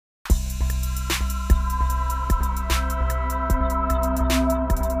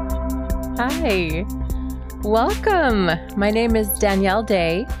Hi, welcome. My name is Danielle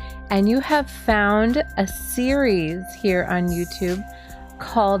Day, and you have found a series here on YouTube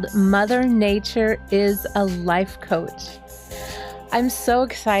called Mother Nature is a Life Coach. I'm so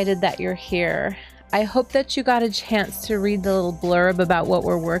excited that you're here. I hope that you got a chance to read the little blurb about what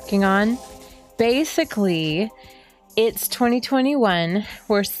we're working on. Basically, it's 2021,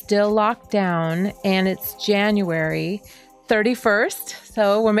 we're still locked down, and it's January 31st,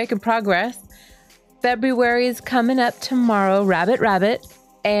 so we're making progress. February is coming up tomorrow, rabbit,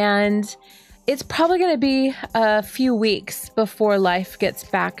 and it's probably going to be a few weeks before life gets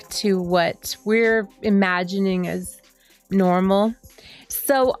back to what we're imagining as normal.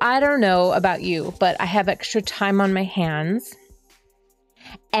 So I don't know about you, but I have extra time on my hands.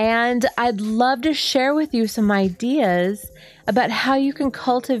 And I'd love to share with you some ideas about how you can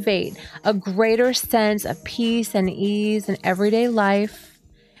cultivate a greater sense of peace and ease in everyday life.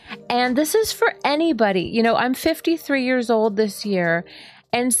 And this is for anybody. You know, I'm 53 years old this year.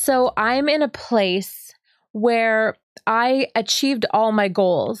 And so I'm in a place where I achieved all my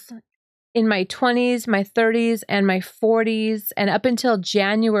goals in my 20s, my 30s, and my 40s. And up until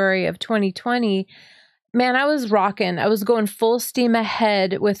January of 2020, man, I was rocking. I was going full steam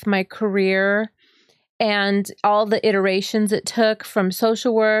ahead with my career and all the iterations it took, from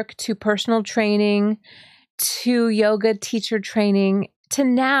social work to personal training to yoga teacher training to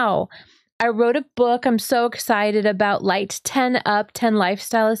now. I wrote a book I'm so excited about, Light 10 Up, 10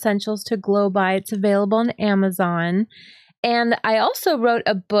 Lifestyle Essentials to Glow By. It's available on Amazon. And I also wrote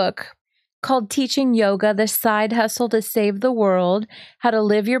a book called Teaching Yoga, the Side Hustle to Save the World, How to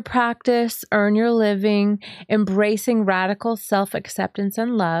Live Your Practice, Earn Your Living, Embracing Radical Self-Acceptance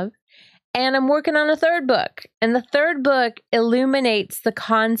and Love. And I'm working on a third book. And the third book illuminates the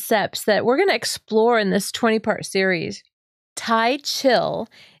concepts that we're going to explore in this 20-part series. Tai Chill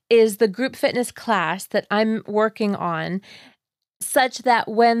is the group fitness class that I'm working on, such that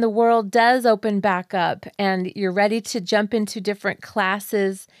when the world does open back up and you're ready to jump into different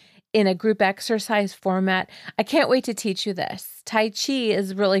classes in a group exercise format, I can't wait to teach you this. Tai Chi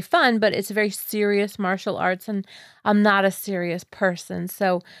is really fun, but it's a very serious martial arts, and I'm not a serious person.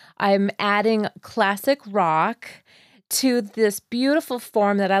 So I'm adding classic rock to this beautiful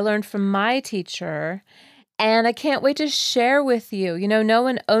form that I learned from my teacher, and I can't wait to share with you. You know, no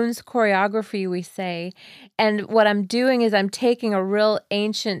one owns choreography, we say, and what I'm doing is I'm taking a real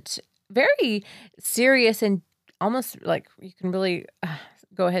ancient, very serious, and almost like you can really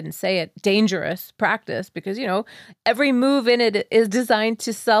go ahead and say it, dangerous practice, because, you know, every move in it is designed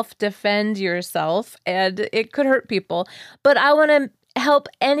to self-defend yourself, and it could hurt people. But I want to help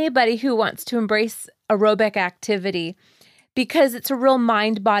anybody who wants to embrace aerobic activity, because it's a real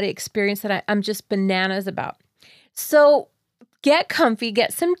mind-body experience that I'm just bananas about. So get comfy,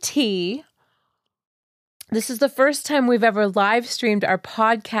 get some tea. This is the first time we've ever live streamed our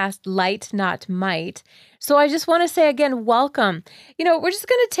podcast, Light Not Might. So I just want to say again, welcome. You know, we're just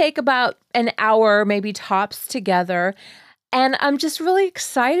going to take about an hour, maybe tops, together. And I'm just really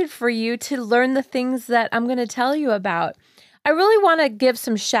excited for you to learn the things that I'm going to tell you about. I really want to give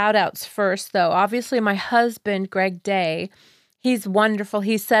some shout outs first, though. Obviously, my husband, Greg Day, he's wonderful.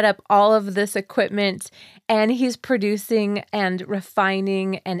 He set up all of this equipment, and he's producing and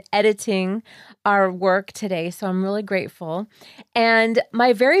refining and editing our work today. So I'm really grateful. And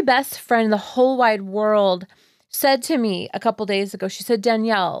my very best friend in the whole wide world said to me a couple days ago, she said,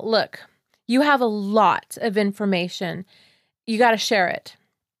 Danielle, look, you have a lot of information. You got to share it.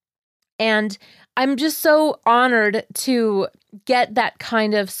 And I'm just so honored to get that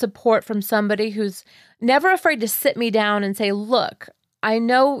kind of support from somebody who's never afraid to sit me down and say, look, I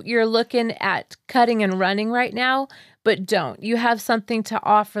know you're looking at cutting and running right now, but don't. You have something to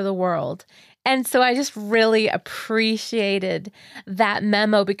offer the world. And so I just really appreciated that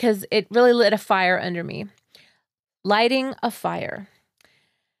memo, because it really lit a fire under me. Lighting a fire.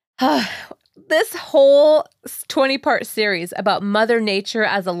 This whole 20-part series about Mother Nature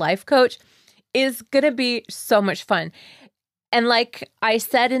as a life coach is going to be so much fun. And like I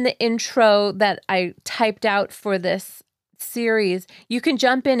said in the intro that I typed out for this series, you can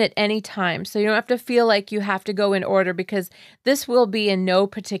jump in at any time. So you don't have to feel like you have to go in order, because this will be in no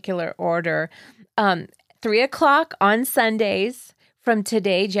particular order. 3 o'clock on Sundays from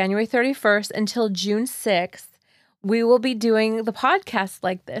today, January 31st, until June 6th, we will be doing the podcast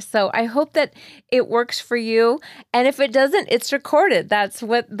like this. So I hope that it works for you. And if it doesn't, it's recorded. That's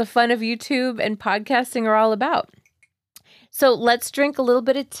what the fun of YouTube and podcasting are all about. So let's drink a little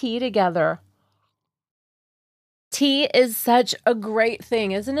bit of tea together. Tea is such a great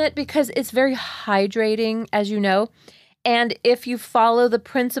thing, isn't it? Because it's very hydrating, as you know, And if you follow the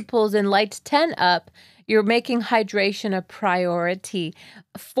principles in Light 10 Up, you're making hydration a priority.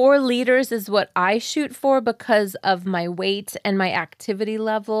 4 liters is what I shoot for because of my weight and my activity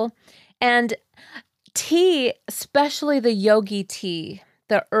level. And tea, especially the yogi tea,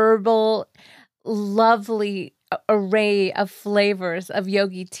 the herbal, lovely array of flavors of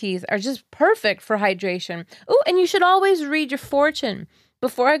yogi teas are just perfect for hydration. Oh, and you should always read your fortune.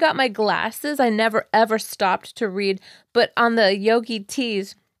 Before I got my glasses, I never ever stopped to read, but on the yogi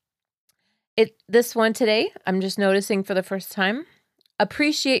teas, this one today, I'm just noticing for the first time,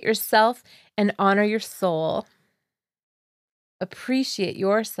 appreciate yourself and honor your soul. Appreciate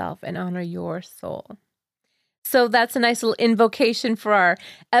yourself and honor your soul. So that's a nice little invocation for our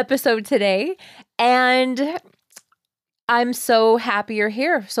episode today. And I'm so happy you're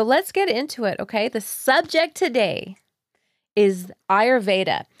here. So let's get into it, okay? The subject today is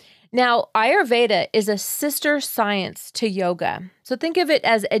Ayurveda. Now, Ayurveda is a sister science to yoga. So think of it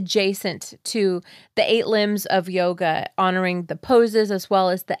as adjacent to the 8 limbs of yoga, honoring the poses as well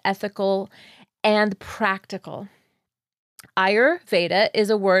as the ethical and practical. Ayurveda is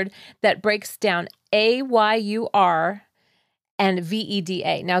a word that breaks down A-Y-U-R and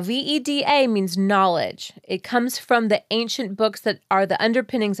V-E-D-A. Now, V-E-D-A means knowledge. It comes from the ancient books that are the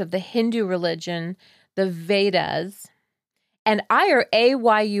underpinnings of the Hindu religion, the Vedas. And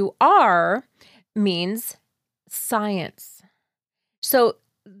A-Y-U-R, means science. So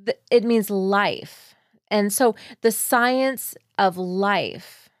it means life. And so the science of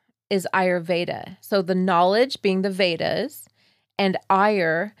life is Ayurveda. So the knowledge being the Vedas, and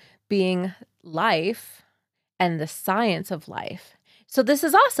Ayur being life, and the science of life. So this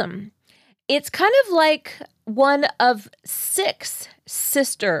is awesome. It's kind of like one of 6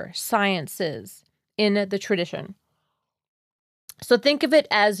 sister sciences in the tradition. So think of it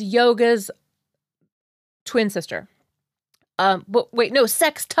as yoga's twin sister. But wait, no,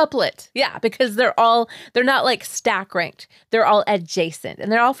 sextuplet. Yeah, because they're not like stack ranked. They're all adjacent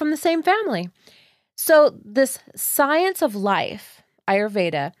and they're all from the same family. So this science of life,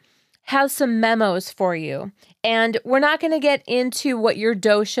 Ayurveda, has some memos for you. And we're not going to get into what your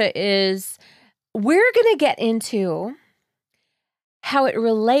dosha is. We're going to get into how it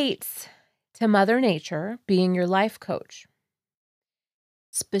relates to Mother Nature being your life coach.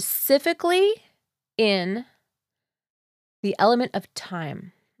 Specifically in the element of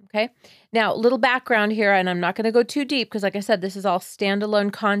time, okay? Now, a little background here, and I'm not going to go too deep because, like I said, this is all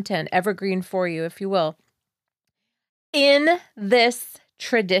standalone content, evergreen for you, if you will. In this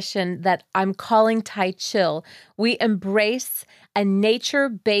tradition that I'm calling Tai Chil, we embrace a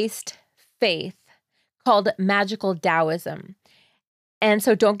nature-based faith called magical Taoism. And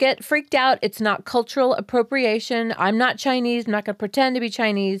so don't get freaked out. It's not cultural appropriation. I'm not Chinese. I'm not going to pretend to be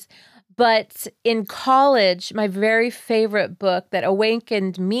Chinese. But in college, my very favorite book that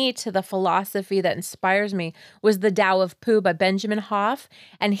awakened me to the philosophy that inspires me was The Tao of Pooh by Benjamin Hoff.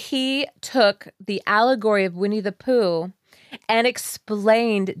 And he took the allegory of Winnie the Pooh and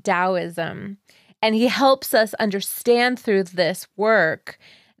explained Taoism. And he helps us understand through this work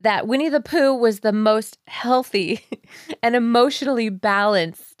that Winnie the Pooh was the most healthy and emotionally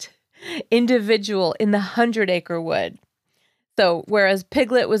balanced individual in the 100-acre wood. So whereas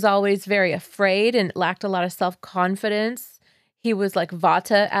Piglet was always very afraid and lacked a lot of self-confidence, he was like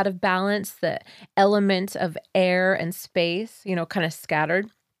Vata, out of balance, the element of air and space, kind of scattered.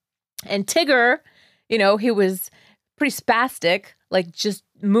 And Tigger, he was pretty spastic, like just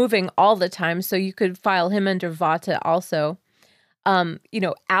moving all the time. So you could file him under Vata also.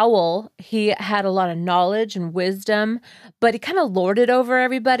 Owl, he had a lot of knowledge and wisdom, but he kind of lorded over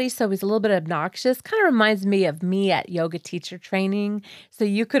everybody. So he's a little bit obnoxious. Kind of reminds me of me at yoga teacher training. So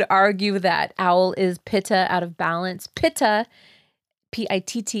you could argue that Owl is Pitta, out of balance. Pitta,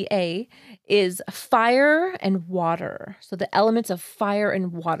 P-I-T-T-A, is fire and water. So the elements of fire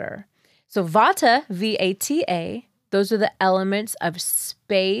and water. So Vata, V-A-T-A, those are the elements of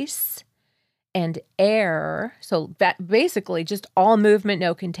space and air. So that basically just all movement,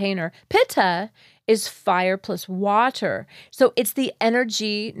 no container. Pitta is fire plus water. So it's the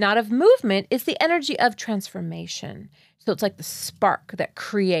energy, not of movement, it's the energy of transformation. So it's like the spark that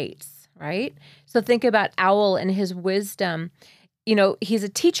creates, right? So think about Owl and his wisdom. He's a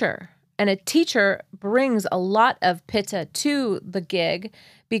teacher, and a teacher brings a lot of Pitta to the gig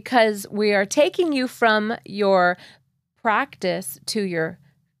because we are taking you from your practice to your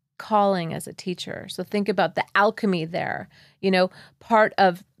calling as a teacher. So think about the alchemy there. Part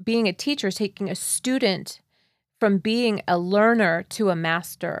of being a teacher is taking a student from being a learner to a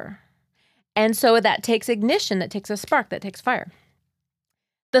master. And so that takes ignition, that takes a spark, that takes fire.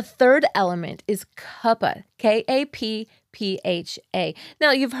 The third element is kapha, Kapha.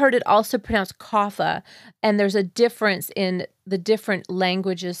 Now, you've heard it also pronounced kapha, and there's a difference in the different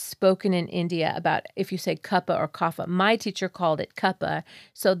languages spoken in India about if you say kapha or kapha. My teacher called it kapha,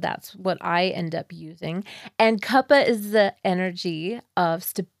 so that's what I end up using. And kapha is the energy of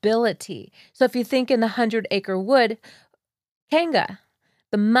stability. So if you think in the 100-acre wood, Kanga,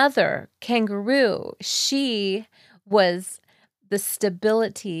 the mother kangaroo, she was the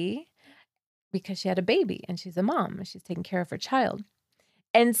stability because she had a baby and she's a mom and she's taking care of her child.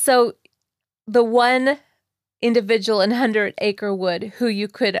 And so the one individual in 100-acre wood who you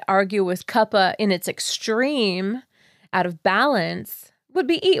could argue was kapha in its extreme, out of balance, would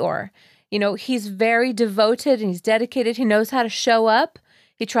be Eeyore. You know, he's very devoted and he's dedicated. He knows how to show up.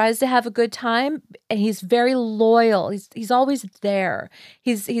 He tries to have a good time, and he's very loyal. He's always there.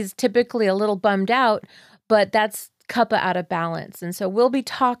 He's typically a little bummed out, but that's kapha out of balance. And so we'll be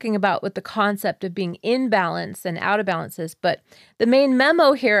talking about what the concept of being in balance and out of balance is. But the main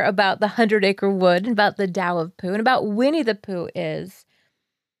memo here about the 100-acre wood, about the Tao of Pooh, and about Winnie the Pooh is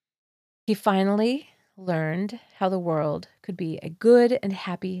he finally learned how the world could be a good and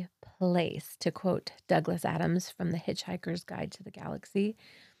happy place, to quote Douglas Adams from The Hitchhiker's Guide to the Galaxy.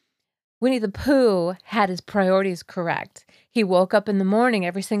 Winnie the Pooh had his priorities correct. He woke up in the morning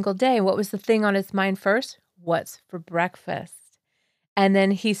every single day. And what was the thing on his mind first? What's for breakfast? And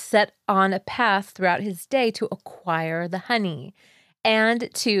then he set on a path throughout his day to acquire the honey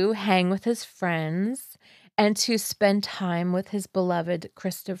and to hang with his friends and to spend time with his beloved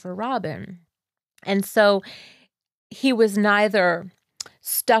Christopher Robin. And so he was neither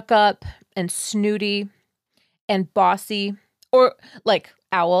stuck up and snooty and bossy or like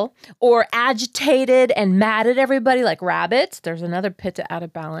Owl, or agitated and mad at everybody like Rabbit. There's another Pitta out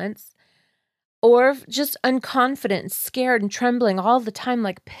of balance. Or just unconfident and scared and trembling all the time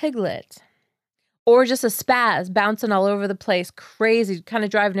like Piglet. Or just a spaz bouncing all over the place, crazy, kind of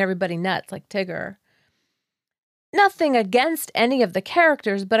driving everybody nuts like Tigger. Nothing against any of the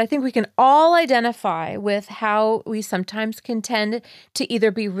characters, but I think we can all identify with how we sometimes can tend to either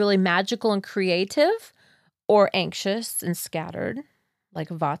be really magical and creative or anxious and scattered, like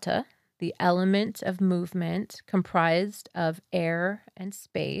Vata, the element of movement comprised of air and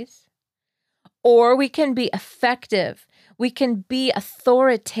space. Or we can be effective, we can be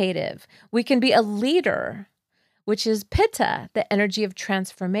authoritative, we can be a leader, which is Pitta, the energy of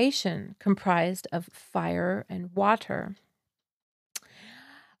transformation comprised of fire and water.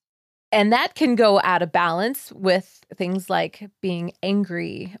 And that can go out of balance with things like being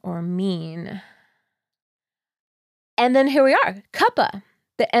angry or mean. And then here we are, kapha,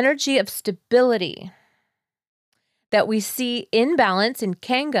 the energy of stability that we see in balance in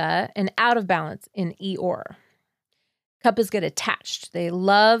Kanga and out of balance in Eeyore. Kaphas get attached. They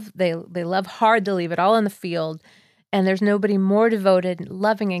love hard to leave it all in the field. And there's nobody more devoted,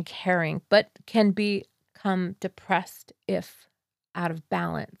 loving, and caring, but can become depressed if out of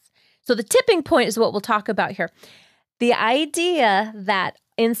balance. So the tipping point is what we'll talk about here. The idea that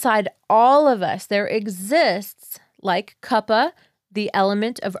inside all of us there exists, like kapha, the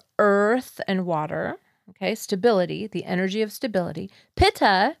element of earth and water, okay, stability, the energy of stability.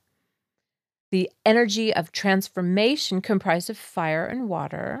 Pitta, the energy of transformation comprised of fire and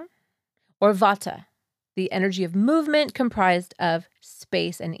water. Or Vata, the energy of movement comprised of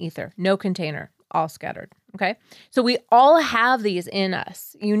space and ether. No container, all scattered, okay? So we all have these in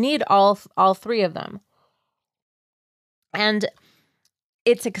us. You need all three of them. And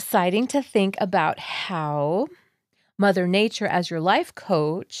it's exciting to think about how Mother Nature, as your life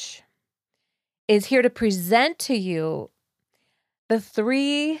coach, is here to present to you the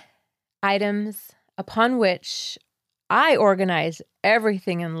three items upon which I organize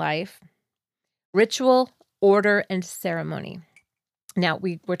everything in life: ritual, order, and ceremony. Now,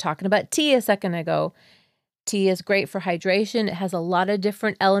 we were talking about tea a second ago. Tea is great for hydration. It has a lot of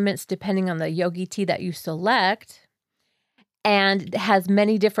different elements depending on the yogi tea that you select. And it has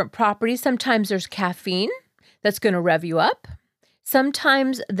many different properties. Sometimes there's caffeine that's going to rev you up.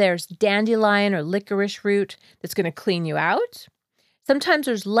 Sometimes there's dandelion or licorice root that's going to clean you out. Sometimes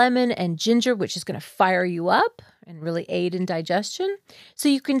there's lemon and ginger, which is going to fire you up and really aid in digestion. So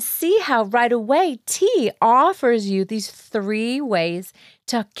you can see how right away tea offers you these three ways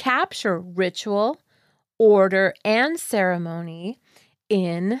to capture ritual, order, and ceremony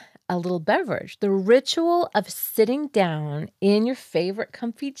in a little beverage. The ritual of sitting down in your favorite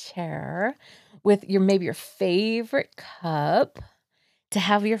comfy chair with maybe your favorite cup to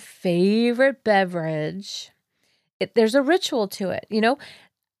have your favorite beverage. There's a ritual to it. You know,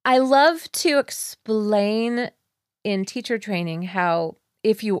 I love to explain in teacher training how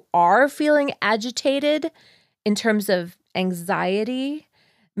if you are feeling agitated in terms of anxiety,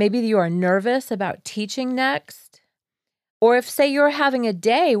 maybe you are nervous about teaching next, or if, say, you're having a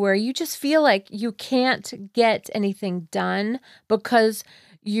day where you just feel like you can't get anything done because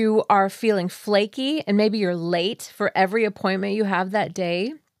you are feeling flaky and maybe you're late for every appointment you have that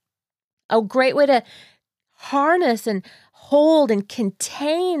day, a great way to harness and hold and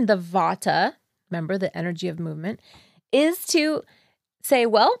contain the vata, remember the energy of movement, is to say,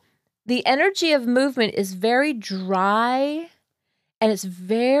 well, the energy of movement is very dry and it's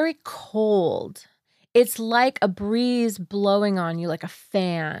very cold. It's like a breeze blowing on you like a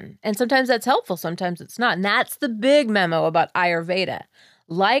fan. And sometimes that's helpful, sometimes it's not. And that's the big memo about Ayurveda.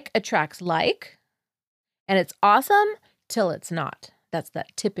 Like attracts like, and it's awesome till it's not. That's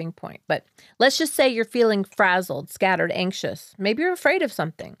that tipping point. But let's just say you're feeling frazzled, scattered, anxious. Maybe you're afraid of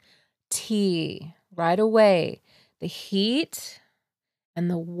something. Tea, right away. The heat and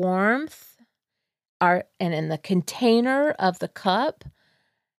the warmth are, and in the container of the cup,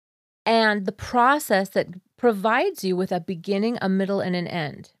 and the process that provides you with a beginning, a middle, and an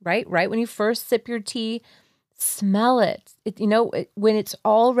end, right? Right when you first sip your tea, smell it. When it's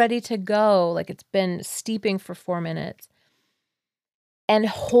all ready to go, like it's been steeping for 4 minutes, and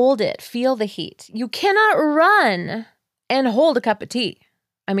hold it, feel the heat. You cannot run and hold a cup of tea.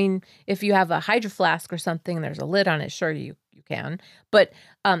 I mean, if you have a hydro flask or something, and there's a lid on it, sure, you can, but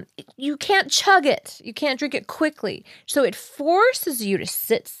you can't chug it. You can't drink it quickly. So it forces you to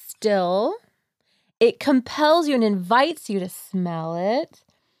sit still. It compels you and invites you to smell it.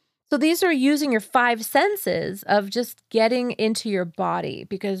 So these are using your 5 senses of just getting into your body,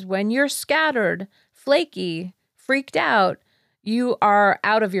 because when you're scattered, flaky, freaked out, you are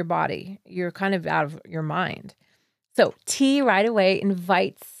out of your body. You're kind of out of your mind. So tea right away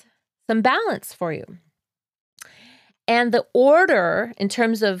invites some balance for you. And the order in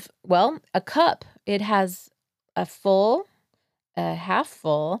terms of, well, a cup, it has a full, a half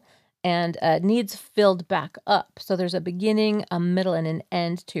full, and needs filled back up. So there's a beginning, a middle, and an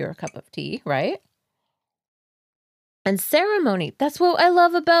end to your cup of tea, right? And ceremony, that's what I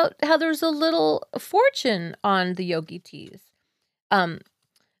love about how there's a little fortune on the yogi teas. I'm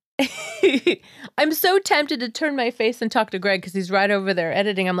so tempted to turn my face and talk to Greg because he's right over there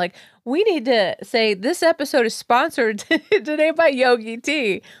editing. I'm like, we need to say this episode is sponsored today by Yogi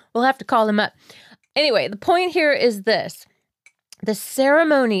Tea. We'll have to call him up. Anyway, the point here is this. The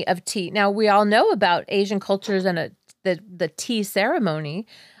ceremony of tea. Now, we all know about Asian cultures and the tea ceremony.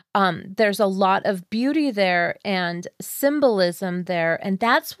 There's a lot of beauty there and symbolism there. And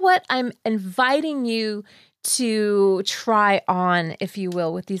that's what I'm inviting you to try on, if you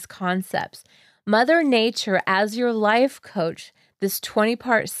will, with these concepts. Mother Nature, as your life coach, this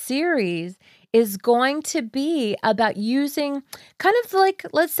 20-part series is going to be about using kind of like,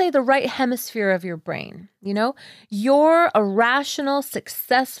 let's say, the right hemisphere of your brain. You're a rational,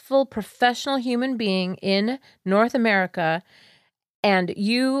 successful, professional human being in North America, and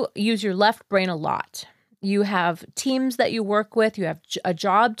you use your left brain a lot. You have teams that you work with. You have a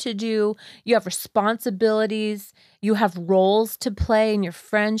job to do. You have responsibilities. You have roles to play in your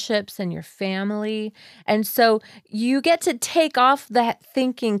friendships and your family. And so you get to take off that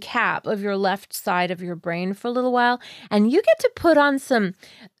thinking cap of your left side of your brain for a little while, and you get to put on some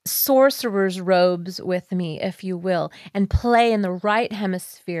sorcerer's robes with me, if you will, and play in the right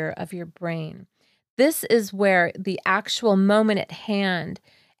hemisphere of your brain. This is where the actual moment at hand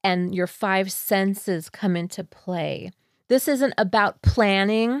and your 5 senses come into play. This isn't about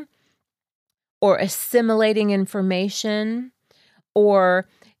planning or assimilating information or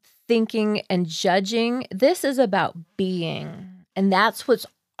thinking and judging. This is about being. And that's what's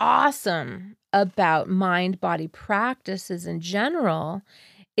awesome about mind-body practices in general,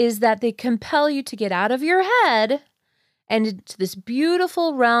 is that they compel you to get out of your head and into this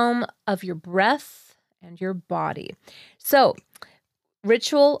beautiful realm of your breath and your body. So,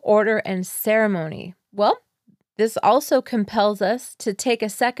 ritual, order, and ceremony. Well, this also compels us to take a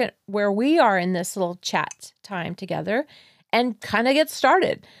second where we are in this little chat time together and kind of get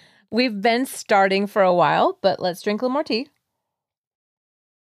started. We've been starting for a while, but let's drink a little more tea.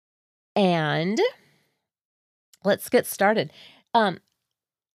 And let's get started.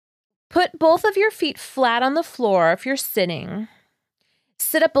 Put both of your feet flat on the floor if you're sitting.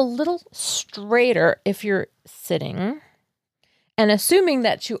 Sit up a little straighter if you're sitting. And assuming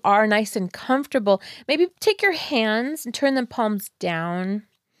that you are nice and comfortable, maybe take your hands and turn them palms down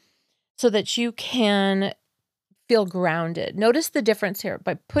so that you can feel grounded. Notice the difference here.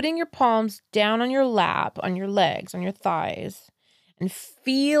 By putting your palms down on your lap, on your legs, on your thighs, and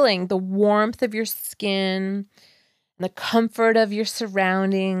feeling the warmth of your skin the comfort of your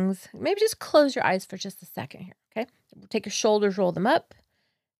surroundings. Maybe just close your eyes for just a second here, okay? Take your shoulders, roll them up,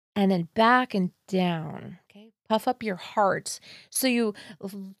 and then back and down, okay? Puff up your heart so you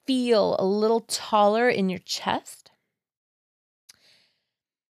feel a little taller in your chest.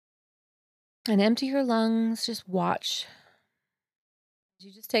 And empty your lungs. Just watch.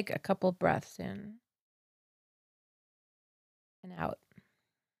 You just take a couple breaths in and out.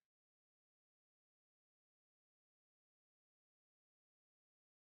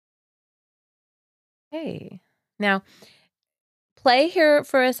 Okay. Now, play here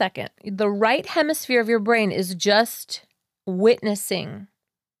for a second. The right hemisphere of your brain is just witnessing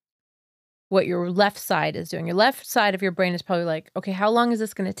what your left side is doing. Your left side of your brain is probably like, okay, how long is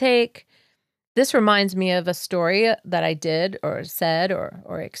this going to take? This reminds me of a story that I did or said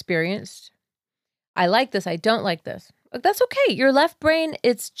or experienced. I like this. I don't like this. That's okay. Your left brain,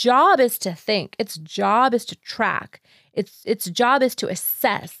 its job is to think. Its job is to track. Its job is to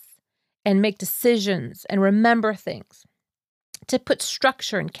assess and make decisions and remember things, to put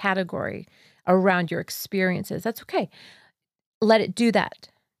structure and category around your experiences. That's okay. Let it do that.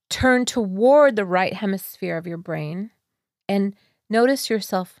 Turn toward the right hemisphere of your brain and notice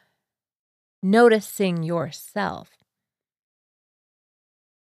yourself noticing yourself.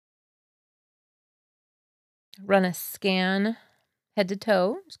 Run a scan head to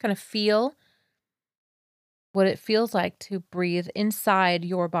toe. Just kind of feel what it feels like to breathe inside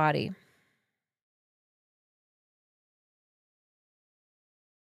your body.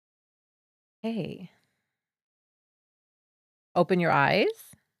 Hey. Open your eyes.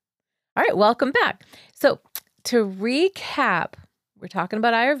 All right, welcome back. So to recap, we're talking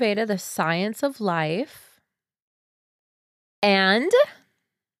about Ayurveda, the science of life. And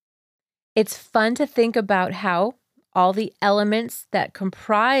it's fun to think about how all the elements that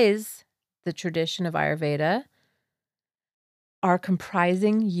comprise the tradition of Ayurveda are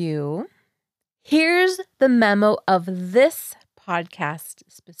comprising you. Here's the memo of this podcast,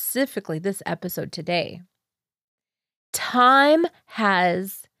 specifically this episode today. Time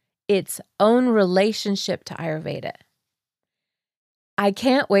has its own relationship to Ayurveda. I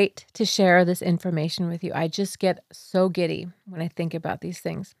can't wait to share this information with you. I just get so giddy when I think about these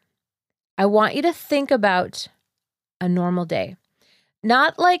things. I want you to think about a normal day,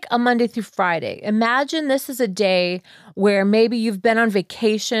 not like a Monday through Friday. Imagine this is a day where maybe you've been on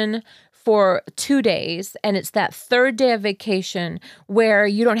vacation for 2 days and it's that third day of vacation where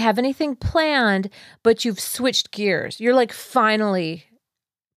you don't have anything planned, but you've switched gears. You're like finally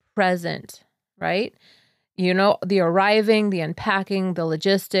present, right? You know, the arriving, the unpacking, the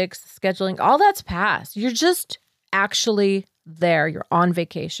logistics, the scheduling, all that's past. You're just actually there. You're on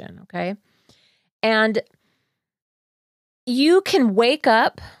vacation, okay? And you can wake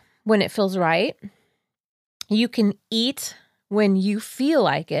up when it feels right. You can eat when you feel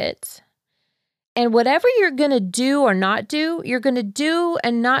like it. And whatever you're going to do or not do, you're going to do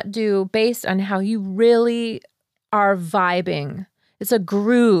and not do based on how you really are vibing. It's a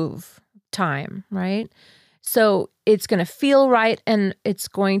groove time, right? So it's going to feel right, and it's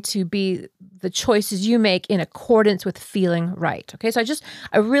going to be the choices you make in accordance with feeling right. Okay, so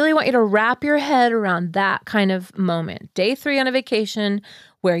I really want you to wrap your head around that kind of moment. Day 3 on a vacation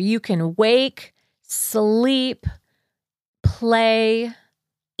where you can wake, sleep, play,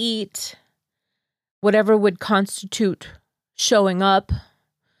 eat, whatever would constitute showing up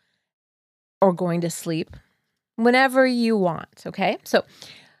or going to sleep, whenever you want. Okay, so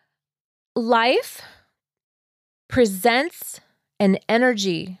life presents an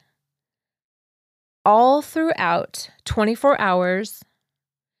energy all throughout 24 hours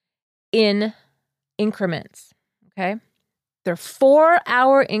in increments, okay? They're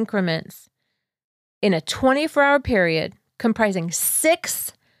 4-hour increments in a 24-hour period comprising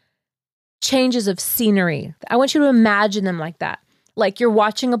 6 changes of scenery. I want you to imagine them like that. Like you're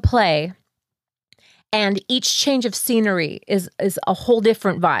watching a play and each change of scenery is a whole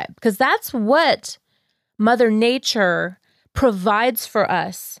different vibe, because that's what Mother Nature provides for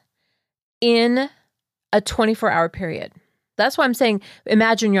us in a 24-hour period. That's why I'm saying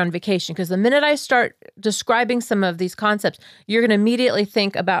imagine you're on vacation, because the minute I start describing some of these concepts, you're going to immediately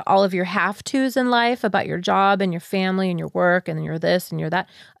think about all of your have-tos in life, about your job and your family and your work and you're this and you're that.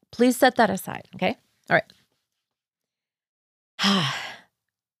 Please set that aside, okay? All right.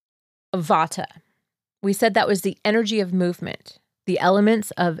 Vata. We said that was the energy of movement, the elements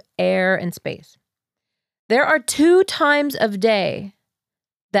of air and space. There are 2 times of day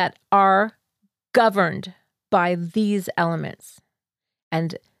that are governed by these elements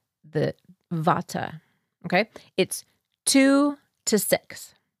and the Vata, okay? It's 2 to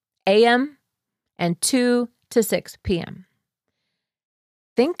 6 a.m. and 2 to 6 p.m.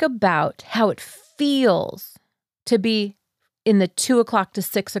 Think about how it feels to be in the 2 o'clock to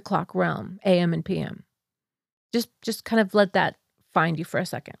 6 o'clock realm, a.m. and p.m. Just kind of let that find you for a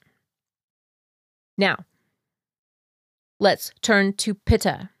second. Now, let's turn to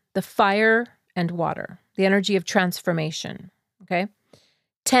Pitta, the fire and water, the energy of transformation, okay?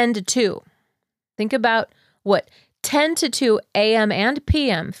 10 to 2. Think about what 10 to 2 a.m. and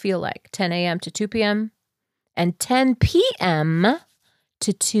p.m. feel like. 10 a.m. to 2 p.m. and 10 p.m.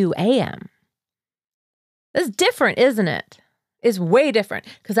 to 2 a.m. That's different, isn't it? It's way different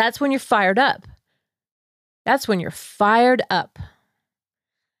because that's when you're fired up. That's when you're fired up.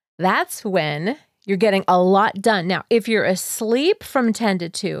 That's when you're getting a lot done. Now, if you're asleep from 10 to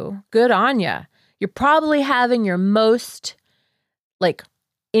 2, good on ya. You're probably having your most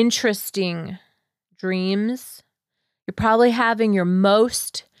interesting dreams. You're probably having your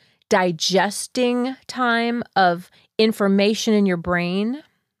most digesting time of information in your brain,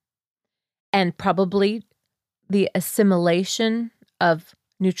 and probably the assimilation of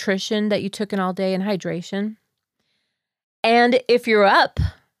nutrition that you took in all day and hydration. And if you're up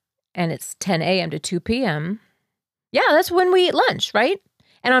and it's 10 a.m. to 2 p.m., yeah, that's when we eat lunch, right?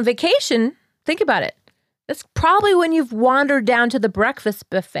 And on vacation, think about it. That's probably when you've wandered down to the breakfast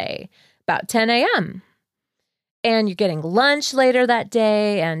buffet, about 10 a.m. And you're getting lunch later that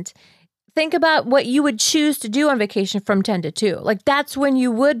day. And think about what you would choose to do on vacation from 10 to 2. That's when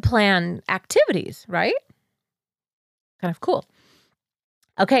you would plan activities, right? Kind of cool.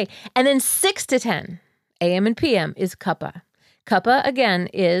 Okay, and then 6 to 10, a.m. and p.m. is Kapha. Kapha, again,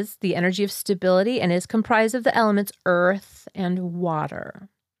 is the energy of stability and is comprised of the elements earth and water.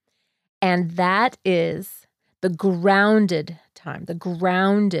 And that is the grounded time,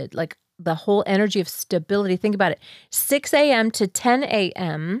 the whole energy of stability. Think about it. 6 a.m. to 10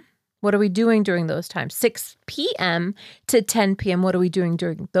 a.m., what are we doing during those times? 6 p.m. to 10 p.m., what are we doing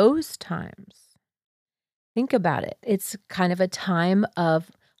during those times? Think about it. It's kind of a time of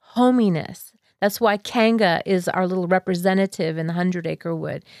hominess. That's why Kanga is our little representative in the 100-acre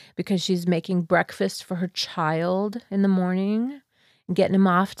wood, because she's making breakfast for her child in the morning and getting him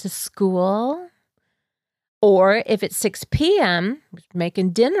off to school. Or if it's 6 p.m.,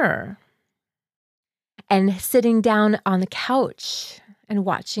 making dinner and sitting down on the couch and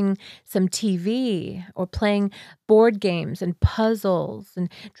watching some TV or playing board games and puzzles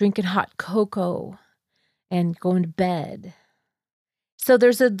and drinking hot cocoa and going to bed. So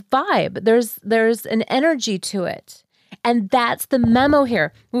there's a vibe. There's an energy to it. And that's the memo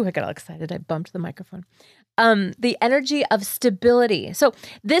here. Ooh, I got all excited. I bumped the microphone. The energy of stability. So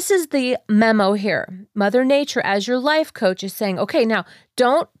this is the memo here. Mother Nature, as your life coach, is saying, okay, now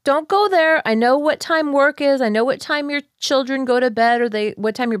don't go there. I know what time work is. I know what time your children go to bed, or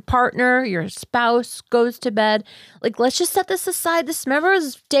what time your partner, your spouse goes to bed. Let's just set this aside. Remember,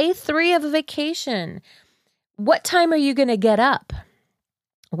 is day 3 of a vacation. What time are you going to get up?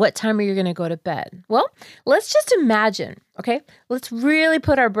 What time are you going to go to bed? Well, let's just imagine, okay? Let's really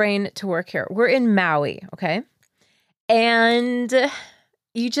put our brain to work here. We're in Maui, okay? And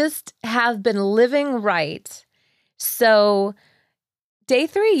you just have been living right. So day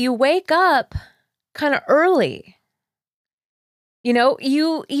 3, you wake up kind of early. You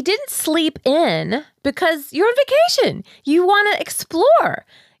didn't sleep in because you're on vacation. You want to explore.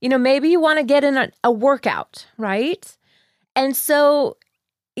 Maybe you want to get in a workout, right? And so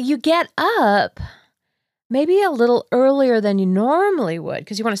you get up maybe a little earlier than you normally would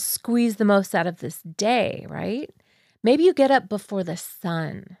because you want to squeeze the most out of this day, right? Maybe you get up before the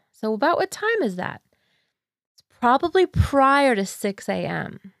sun. So about what time is that? It's probably prior to 6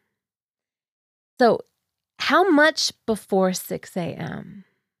 a.m. So how much before 6 a.m.?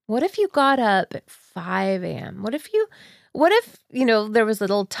 What if you got up at 5 a.m.? What if there was a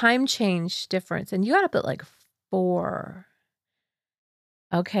little time change difference and you got up at 4?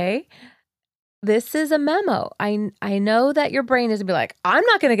 Okay. This is a memo. I know that your brain is going to be like, I'm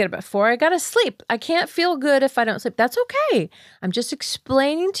not going to get up at 4. I got to sleep. I can't feel good if I don't sleep. That's okay. I'm just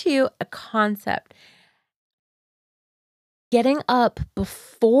explaining to you a concept. Getting up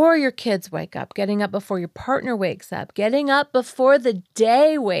before your kids wake up, getting up before your partner wakes up, getting up before the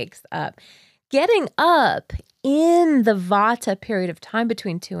day wakes up, getting up in the Vata period of time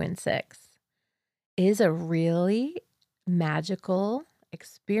between 2 and 6 is a really magical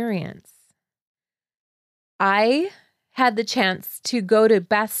experience. I had the chance to go to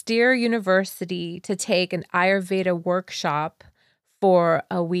Bastyr University to take an Ayurveda workshop for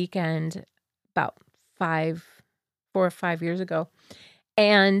a weekend about 4 or 5 years ago.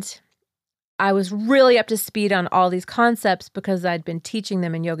 And I was really up to speed on all these concepts because I'd been teaching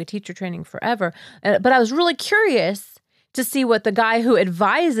them in yoga teacher training forever. But I was really curious to see what the guy who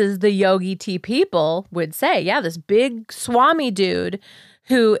advises the Yogi Tea people would say. Yeah, this big Swami dude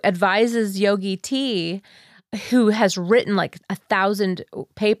who advises Yogi Tea, who has written like 1,000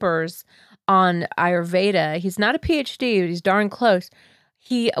 papers on Ayurveda. He's not a PhD, but he's darn close.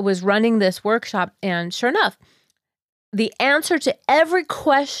 He was running this workshop, and sure enough, the answer to every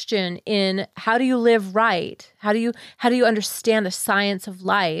question in how do you live right, how do you understand the science of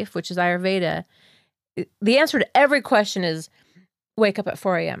life, which is Ayurveda, the answer to every question is wake up at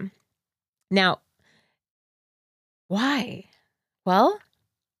 4 a.m. Now, why? Well,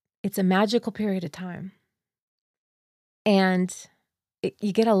 it's a magical period of time. And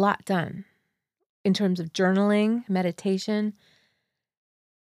you get a lot done in terms of journaling, meditation,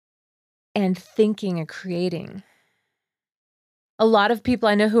 and thinking and creating. A lot of people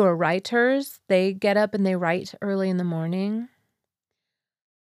I know who are writers, they get up and they write early in the morning.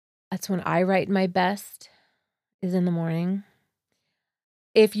 That's when I write my best, is in the morning.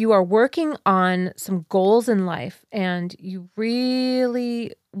 If you are working on some goals in life and you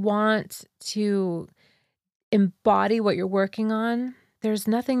really want to embody what you're working on, there's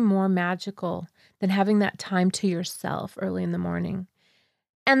nothing more magical than having that time to yourself early in the morning.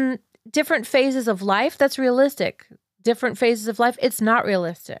 And different phases of life, that's realistic. Different phases of life, it's not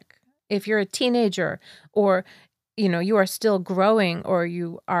realistic. If you're a teenager or, you are still growing or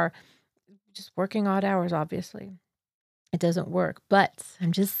you are just working odd hours, obviously, it doesn't work. But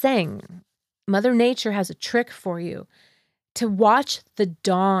I'm just saying, Mother Nature has a trick for you to watch the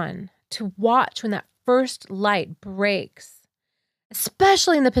dawn, to watch when that first light breaks,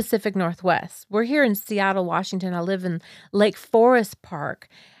 especially in the Pacific Northwest. We're here in Seattle, Washington. I live in Lake Forest Park,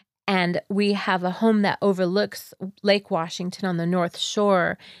 and we have a home that overlooks Lake Washington on the North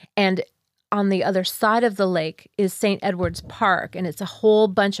Shore. And on the other side of the lake is St. Edward's Park, and it's a whole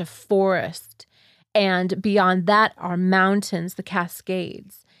bunch of forest. And beyond that are mountains, the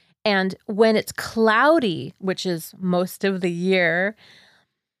Cascades. And when it's cloudy, which is most of the year,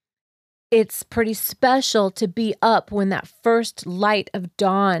 it's pretty special to be up when that first light of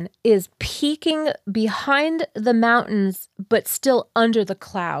dawn is peeking behind the mountains, but still under the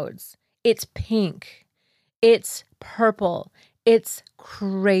clouds. It's pink. It's purple. It's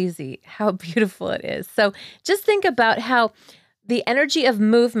crazy how beautiful it is. So just think about how the energy of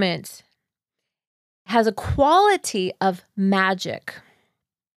movement has a quality of magic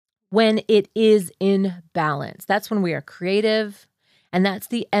when it is in balance. That's when we are creative. And that's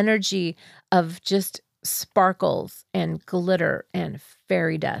the energy of just sparkles and glitter and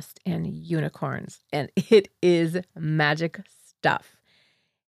fairy dust and unicorns. And it is magic stuff.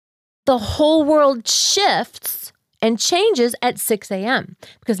 The whole world shifts and changes at 6 a.m.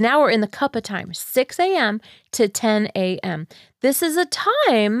 because now we're in the Kapha time, 6 a.m. to 10 a.m. This is a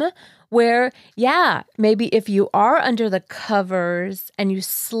time where, maybe if you are under the covers and you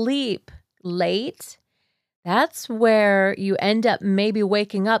sleep late, that's where you end up maybe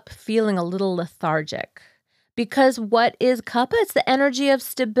waking up feeling a little lethargic. Because what is Kapha? It's the energy of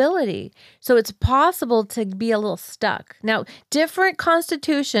stability. So it's possible to be a little stuck. Now, different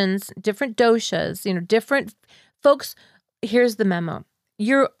constitutions, different doshas, different folks, here's the memo.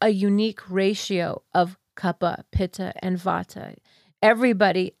 You're a unique ratio of Kapha, Pitta, and Vata.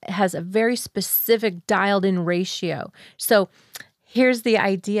 Everybody has a very specific dialed in ratio. So here's the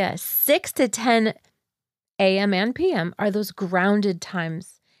idea. 6 to 10 a.m. and p.m. are those grounded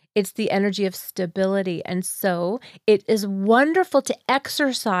times. It's the energy of stability. And so it is wonderful to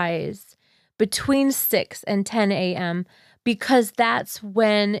exercise between 6 and 10 a.m. because that's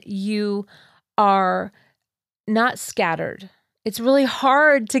when you are not scattered. It's really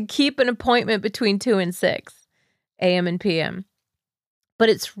hard to keep an appointment between 2 and 6 a.m. and p.m. But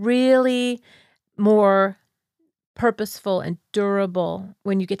it's really more purposeful and durable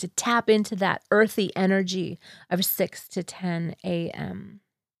when you get to tap into that earthy energy of 6 to 10 a.m.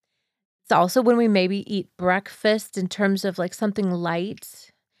 It's also when we maybe eat breakfast in terms of like something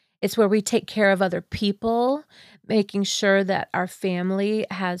light. It's where we take care of other people, making sure that our family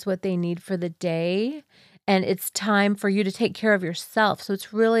has what they need for the day. And it's time for you to take care of yourself. So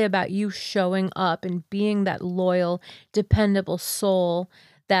it's really about you showing up and being that loyal, dependable soul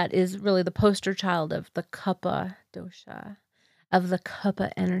that is really the poster child of the Kapha dosha, of the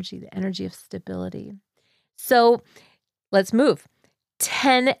Kapha energy, the energy of stability. So let's move.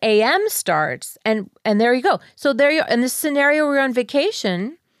 10 a.m. starts, and there you go. So there you are. In this scenario where you're on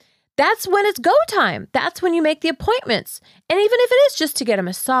vacation, that's when it's go time. That's when you make the appointments. And even if it is just to get a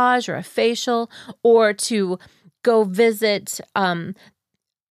massage or a facial or to go visit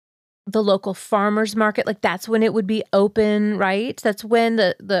the local farmer's market. Like that's when it would be open, right? That's when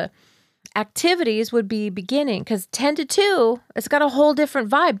the activities would be beginning, because 10 to 2, it's got a whole different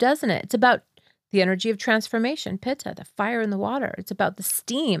vibe, doesn't it? It's about the energy of transformation, pitta, the fire in the water. It's about the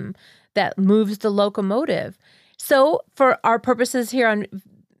steam that moves the locomotive. So for our purposes here on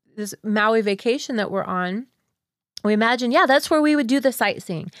this Maui vacation that we're on, we imagine, yeah, that's where we would do the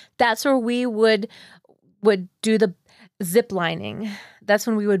sightseeing. That's where we would do the zip lining. That's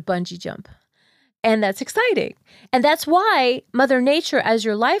when we would bungee jump. And that's exciting. And that's why Mother Nature, as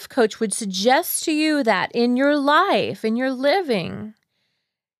your life coach, would suggest to you that in your life, in your living,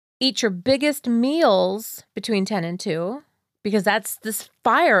 eat your biggest meals between 10 and 2, because that's this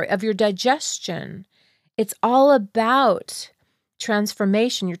fire of your digestion. It's all about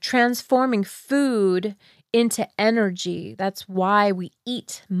transformation. You're transforming food into energy. That's why we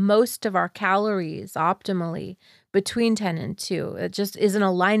eat most of our calories optimally between 10 and 2. It just is in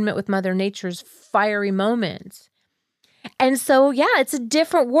alignment with Mother Nature's fiery moments. And so, yeah, it's a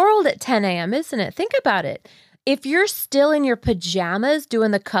different world at 10 a.m., isn't it? Think about it. If you're still in your pajamas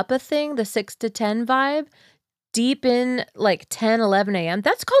doing the kapha thing, the 6 to 10 vibe, deep in like 10, 11 a.m.,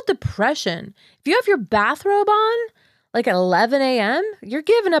 that's called depression. If you have your bathrobe on, like at 11 a.m., you're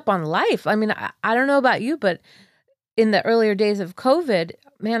giving up on life. I mean, I don't know about you, but in the earlier days of COVID,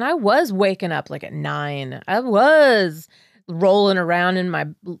 man, I was waking up like at 9. I was rolling around in my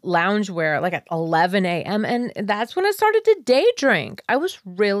loungewear like at 11 a.m. And that's when I started to day drink. I was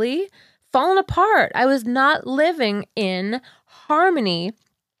really falling apart. I was not living in harmony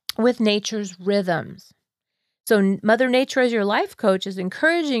with nature's rhythms. So Mother Nature, as your life coach, is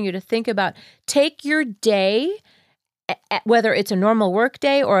encouraging you to think about, take your day, whether it's a normal work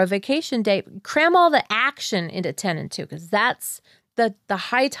day or a vacation day, cram all the action into 10 and 2, because that's the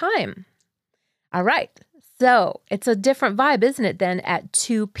high time. All right. So it's a different vibe, isn't it, then at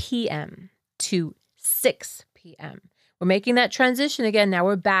 2 p.m. to 6 p.m. We're making that transition again. Now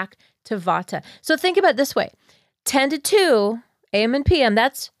we're back to Vata. So think about it this way. 10 to 2 a.m. and p.m.,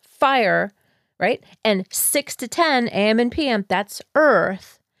 that's fire, right? And 6 to 10 a.m. and p.m., that's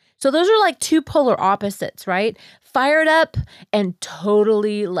earth. So those are like two polar opposites, right? Fired up and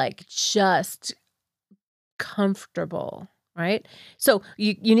totally like just comfortable, right? So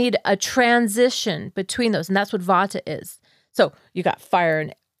you need a transition between those, and that's what Vata is. So you got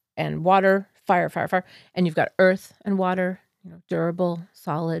fire and water, fire, and you've got earth and water, durable,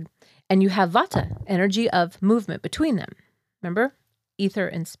 solid, and you have Vata, energy of movement between them. Remember? Ether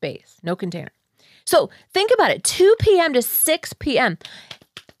and space, no container. So think about it, 2 p.m. to 6 p.m.,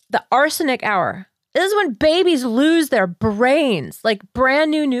 the arsenic hour. This is when babies lose their brains. Like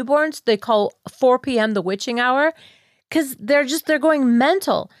brand new newborns, they call 4 p.m. the witching hour, because they're going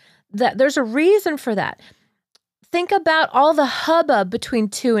mental. There's a reason for that. Think about all the hubbub between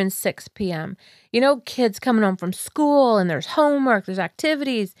 2 and 6 p.m. Kids coming home from school and there's homework, there's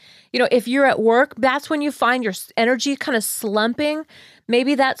activities. If you're at work, that's when you find your energy kind of slumping.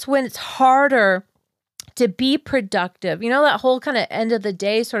 Maybe that's when it's harder to be productive. That whole kind of end of the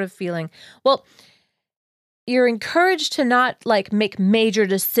day sort of feeling. Well, you're encouraged to not like make major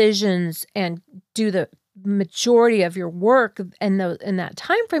decisions and do the majority of your work in that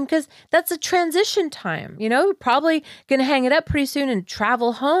time frame, because that's a transition time. Probably gonna hang it up pretty soon and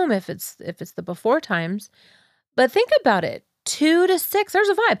travel home if it's the before times. But think about it, 2 to 6, there's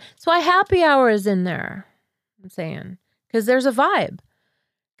a vibe. That's why happy hour is in there, I'm saying, because there's a vibe.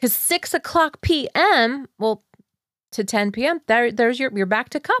 Because 6 o'clock p.m., well, to 10 p.m., there's you're back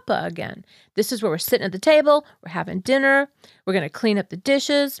to kapha again. This is where we're sitting at the table, we're having dinner, we're going to clean up the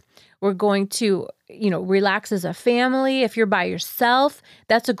dishes, we're going to, relax as a family. If you're by yourself,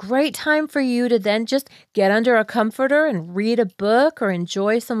 that's a great time for you to then just get under a comforter and read a book or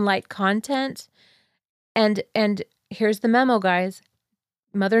enjoy some light content. And here's the memo, guys.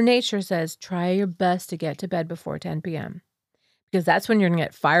 Mother Nature says, try your best to get to bed before 10 p.m. because that's when you're going to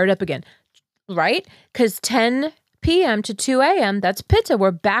get fired up again, right? Because 10 p.m. to 2 a.m., that's pitta.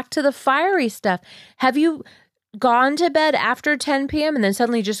 We're back to the fiery stuff. Have you gone to bed after 10 p.m. and then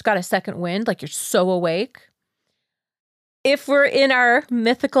suddenly just got a second wind, like you're so awake? If we're in our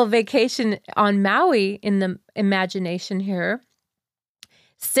mythical vacation on Maui in the imagination here,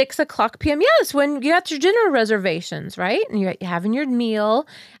 6 o'clock p.m., yes, when you got your dinner reservations, right? And you're having your meal.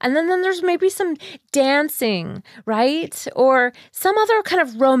 And then there's maybe some dancing, right? Or some other kind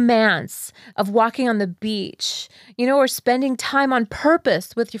of romance of walking on the beach, or spending time on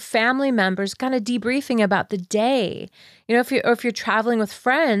purpose with your family members, kind of debriefing about the day. If you're traveling with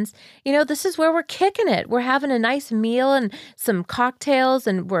friends, this is where we're kicking it. We're having a nice meal and some cocktails,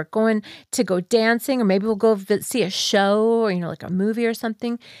 and we're going to go dancing, or maybe we'll go see a show or, like a movie or something.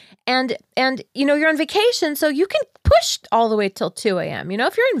 sleeping, and you're on vacation, so you can push all the way till 2 a.m.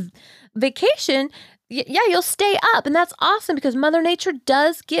 If you're in vacation, yeah, you'll stay up, and that's awesome because Mother Nature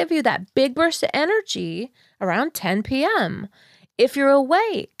does give you that big burst of energy around 10 p.m. if you're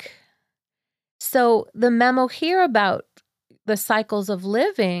awake. So the memo here about the cycles of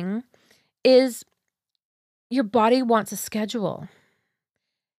living is your body wants a schedule.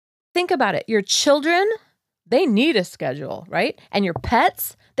 Think about it. Your children, they need a schedule, right? And your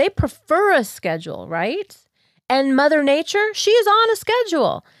pets, they prefer a schedule, right? And Mother Nature, she is on a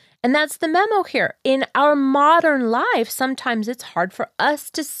schedule. And that's the memo here. In our modern life, sometimes it's hard for us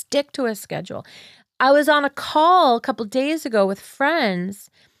to stick to a schedule. I was on a call a couple days ago with friends,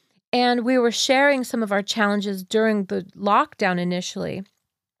 and we were sharing some of our challenges during the lockdown initially.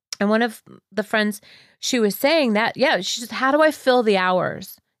 And one of the friends, she was saying that, she said, how do I fill the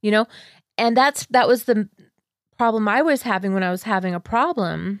hours? And that was the problem I was having when I was having a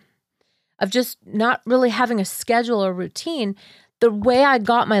problem of just not really having a schedule or routine. The way I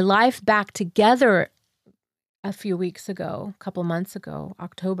got my life back together a few weeks ago, a couple months ago,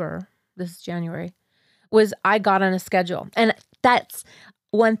 October, this is January, was I got on a schedule. And that's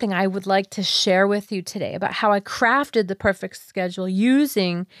one thing I would like to share with you today about how I crafted the perfect schedule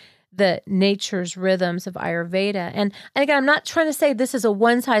using the nature's rhythms of Ayurveda. And again, I'm not trying to say this is a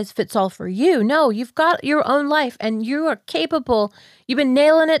one-size-fits-all for you. No, you've got your own life and you are capable. You've been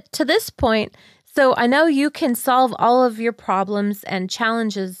nailing it to this point. So I know you can solve all of your problems and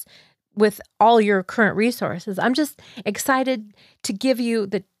challenges with all your current resources. I'm just excited to give you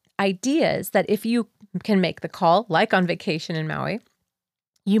the ideas that if you can make the call, like on vacation in Maui,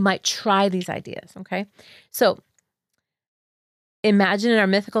 you might try these ideas, okay? So imagine in our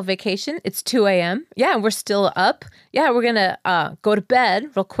mythical vacation, it's 2 a.m. Yeah, we're still up. Yeah, we're going to go to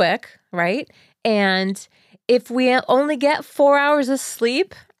bed real quick, right? And if we only get 4 hours of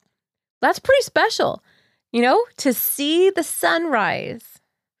sleep, that's pretty special, to see the sunrise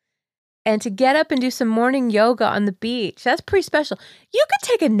and to get up and do some morning yoga on the beach. That's pretty special. You could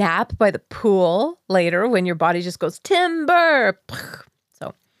take a nap by the pool later when your body just goes timber.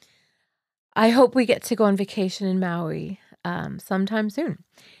 So I hope we get to go on vacation in Maui sometime soon.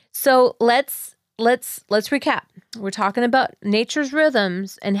 So let's recap. We're talking about nature's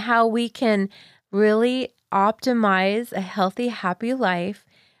rhythms and how we can really optimize a healthy, happy life.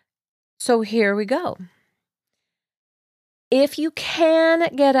 So here we go. If you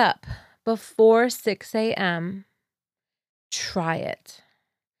can get up before 6 a.m., try it.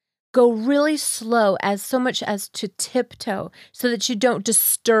 Go really slow, as so much as to tiptoe, so that you don't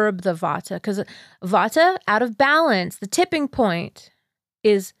disturb the vata. Because vata, out of balance, the tipping point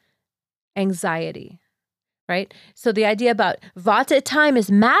is anxiety, right? So the idea about vata time is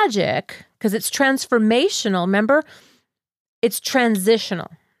magic because it's transformational. Remember, it's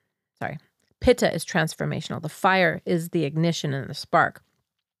transitional. Sorry. Pitta is transformational. The fire is the ignition and the spark.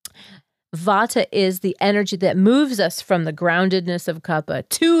 Vata is the energy that moves us from the groundedness of Kapha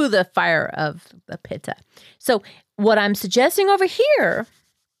to the fire of the Pitta. So what I'm suggesting over here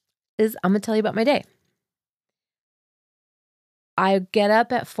is I'm going to tell you about my day. I get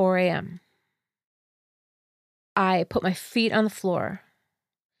up at 4 a.m. I put my feet on the floor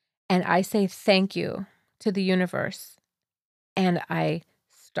and I say thank you to the universe and I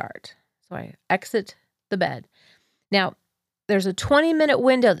start. So I exit the bed. Now, there's a 20-minute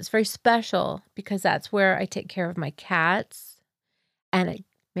window that's very special because that's where I take care of my cats and I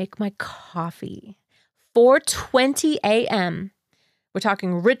make my coffee. 4:20 a.m. We're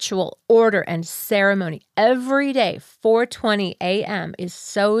talking ritual, order, and ceremony. Every day, 4:20 a.m. is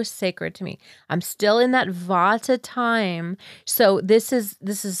so sacred to me. I'm still in that Vata time. So this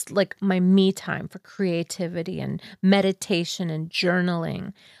is like my me time for creativity and meditation and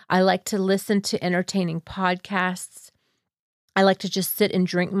journaling. I like to listen to entertaining podcasts. I like to just sit and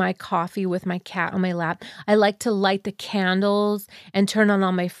drink my coffee with my cat on my lap. I like to light the candles and turn on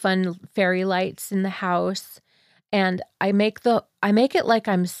all my fun fairy lights in the house. And I make it like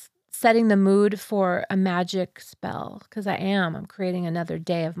I'm setting the mood for a magic spell because I'm creating another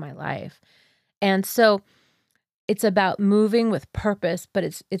day of my life. And so it's about moving with purpose, but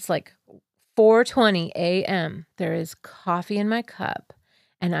it's like 4:20 a.m. There is coffee in my cup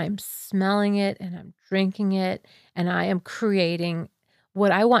and I'm smelling it and I'm drinking it and I am creating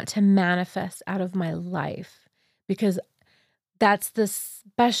what I want to manifest out of my life because that's the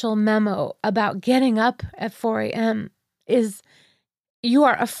special memo about getting up at 4 a.m. is you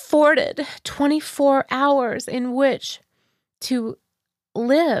are afforded 24 hours in which to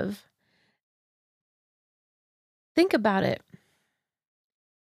live. Think about it.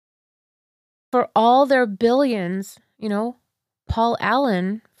 For all their billions, Paul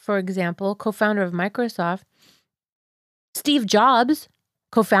Allen, for example, co-founder of Microsoft, Steve Jobs,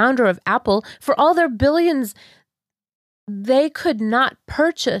 co-founder of Apple, for all their billions, they could not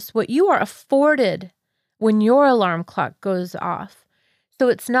purchase what you are afforded when your alarm clock goes off. So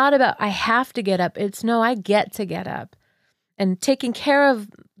it's not about, I have to get up. It's no, I get to get up. And taking care of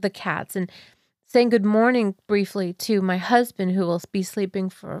the cats and saying good morning briefly to my husband, who will be sleeping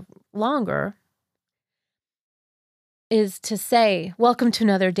for longer, is to say, welcome to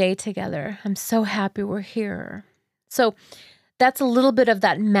another day together. I'm so happy we're here. So that's a little bit of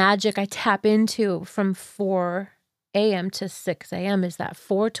that magic I tap into from 4 a.m. to 6 a.m. is that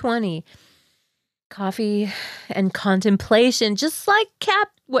 4:20 coffee and contemplation, just like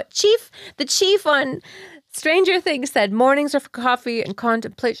the chief on Stranger Things said, mornings are for coffee and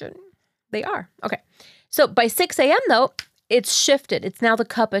contemplation. They are. Okay. So by 6 a.m. though, it's shifted. It's now the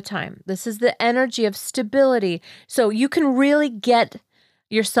cuppa time. This is the energy of stability. So you can really get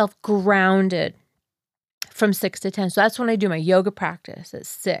yourself grounded from 6 to 10. So that's when I do my yoga practice at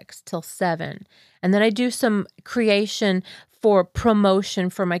 6 till 7. And then I do some creation for promotion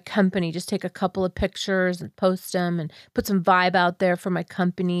for my company. Just take a couple of pictures and post them and put some vibe out there for my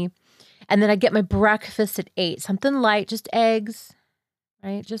company. And then I get my breakfast at 8, something light, just eggs,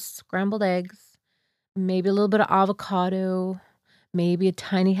 right? Just scrambled eggs, maybe a little bit of avocado, maybe a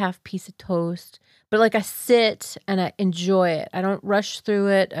tiny half piece of toast. But like I sit and I enjoy it. I don't rush through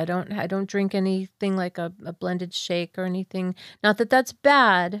it. I don't drink anything like a blended shake or anything. Not that that's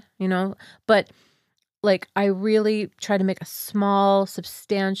bad, but like I really try to make a small,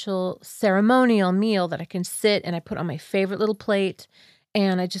 substantial, ceremonial meal that I can sit and I put on my favorite little plate.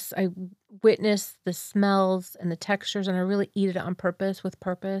 And I witness the smells and the textures, and I really eat it on purpose, with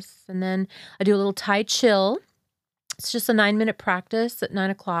purpose. And then I do a little Tai Chill. It's just a 9-minute practice at 9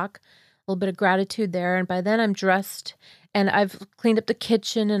 o'clock, a little bit of gratitude there. And by then I'm dressed and I've cleaned up the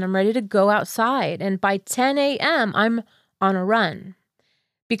kitchen and I'm ready to go outside. And by 10 a.m., I'm on a run.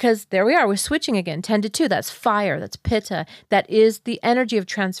 Because there we are, we're switching again, 10 to 2. That's fire, that's pitta. That is the energy of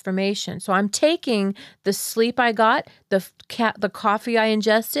transformation. So I'm taking the sleep I got, the coffee I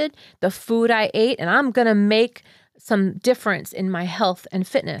ingested, the food I ate, and I'm going to make some difference in my health and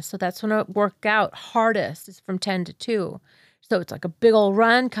fitness. So that's when I work out hardest, is from 10 to 2. So it's like a big old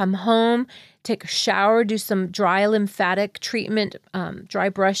run, come home, take a shower, do some dry lymphatic treatment, dry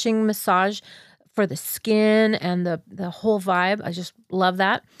brushing massage for the skin and the whole vibe. I just love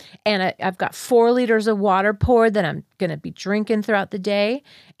that. And I've got 4 liters of water poured that I'm going to be drinking throughout the day.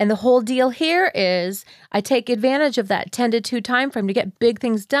 And the whole deal here is I take advantage of that 10 to 2 time frame to get big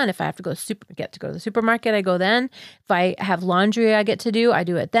things done. If I have to go to the supermarket, I go then. If I have laundry I get to do, I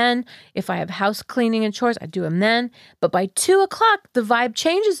do it then. If I have house cleaning and chores, I do them then. But by 2 o'clock, the vibe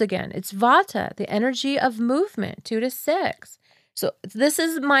changes again. It's Vata, the energy of movement, 2 to 6. So this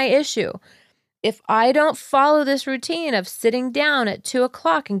is my issue. If I don't follow this routine of sitting down at 2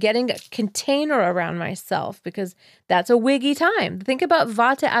 o'clock and getting a container around myself, because that's a wiggy time. Think about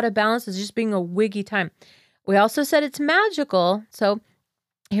Vata out of balance as just being a wiggy time. We also said it's magical. So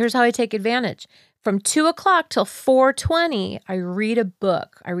here's how I take advantage. From 2 o'clock till 4:20, I read a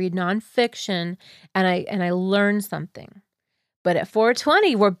book. I read nonfiction and I learn something. But at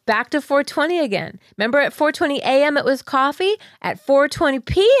 4:20, we're back to 4:20 again. Remember at 4:20 a.m. it was coffee? At 4:20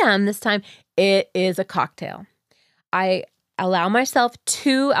 p.m. this time, it is a cocktail. I allow myself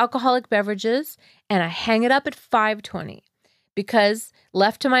 2 alcoholic beverages and I hang it up at 5:20 because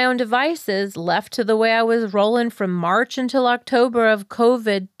left to my own devices, left to the way I was rolling from March until October of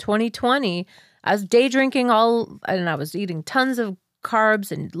COVID 2020, I was day drinking and I was eating tons of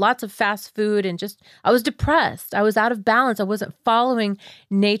carbs and lots of fast food and I was depressed. I was out of balance. I wasn't following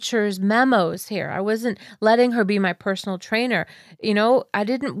nature's memos here. I wasn't letting her be my personal trainer. I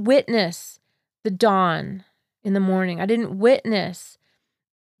didn't witness the dawn in the morning. I didn't witness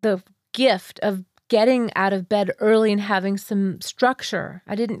the gift of getting out of bed early and having some structure.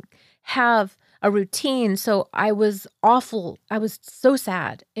 I didn't have a routine. So I was awful. I was so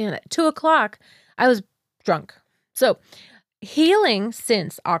sad. And at 2 o'clock, I was drunk. So healing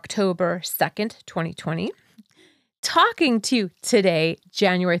since October 2nd, 2020. Talking to you today,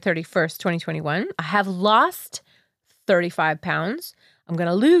 January 31st, 2021. I have lost 35 pounds. I'm going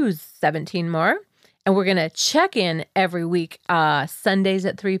to lose 17 more. And we're going to check in every week, Sundays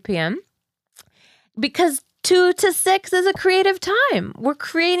at 3 p.m. Because 2 to 6 is a creative time. We're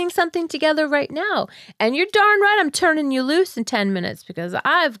creating something together right now. And you're darn right I'm turning you loose in 10 minutes because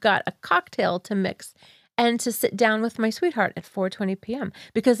I've got a cocktail to mix and to sit down with my sweetheart at 4:20 p.m.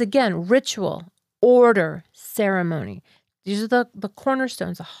 Because again, ritual, order, ceremony. These are the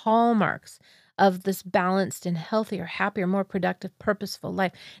cornerstones, the hallmarks of this balanced and healthier, happier, more productive, purposeful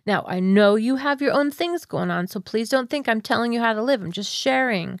life. Now, I know you have your own things going on, so please don't think I'm telling you how to live. I'm just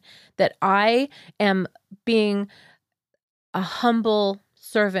sharing that I am being a humble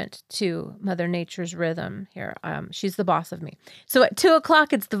servant to Mother Nature's rhythm here. She's the boss of me. So at 2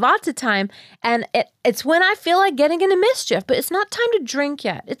 o'clock, it's the Vata time, and it's when I feel like getting into mischief, but it's not time to drink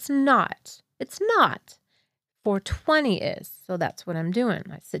yet. It's not. 4:20 is. So that's what I'm doing.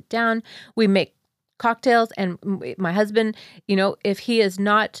 I sit down, we make cocktails, and my husband, if he is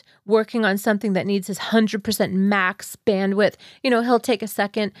not working on something that needs his 100% max bandwidth, he'll take a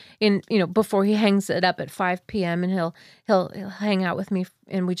second before he hangs it up at 5 p.m. and he'll hang out with me,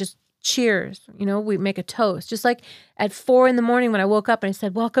 and we just cheers. We make a toast. Just like at 4 a.m. when I woke up and I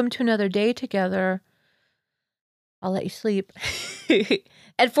said, "Welcome to another day together. I'll let you sleep."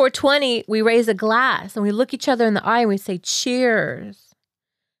 At 4:20, we raise a glass and we look each other in the eye and we say, "Cheers."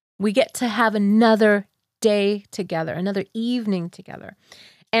 We get to have another day together, another evening together.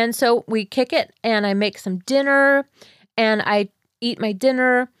 And so we kick it, and I make some dinner, and I eat my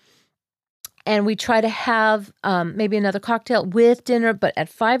dinner, and we try to have maybe another cocktail with dinner. But at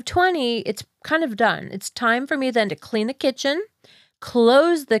 5:20, it's kind of done. It's time for me then to clean the kitchen,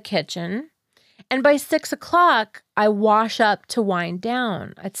 close the kitchen, and by 6 o'clock, I wash up to wind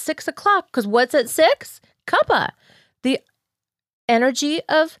down. At 6 o'clock, because what's at 6? Kapha, the energy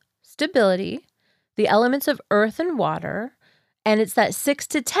of stability, the elements of earth and water, and it's that 6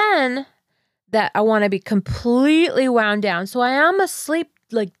 to 10 that I want to be completely wound down. So I am asleep,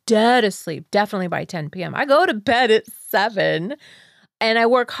 like dead asleep, definitely by 10 p.m. I go to bed at 7, and I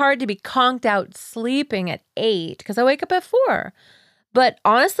work hard to be conked out sleeping at 8 because I wake up at 4. But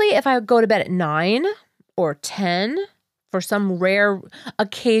honestly, if I go to bed at 9 or 10 for some rare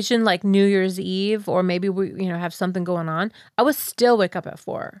occasion like New Year's Eve, or maybe we have something going on, I would still wake up at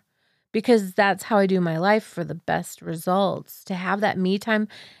 4 because that's how I do my life for the best results. To have that me time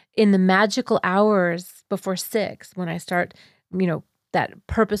in the magical hours before 6 when I start, that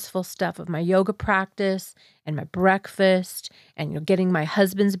purposeful stuff of my yoga practice and my breakfast and, getting my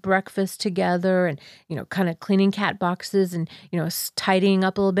husband's breakfast together and, kind of cleaning cat boxes and, tidying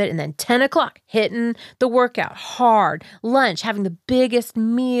up a little bit. And then 10 o'clock, hitting the workout hard, lunch, having the biggest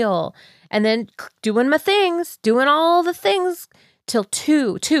meal, and then doing my things, doing all the things till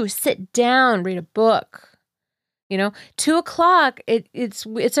 2, sit down, read a book. 2 o'clock,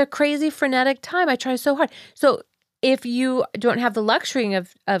 it's a crazy frenetic time. I try so hard. So if you don't have the luxury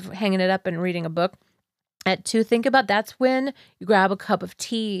of hanging it up and reading a book at 2, think about that's when you grab a cup of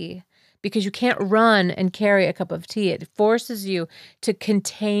tea, because you can't run and carry a cup of tea. It forces you to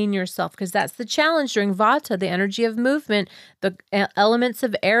contain yourself, because that's the challenge during Vata, the energy of movement, the elements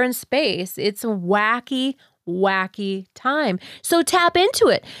of air and space. It's a wacky time. So tap into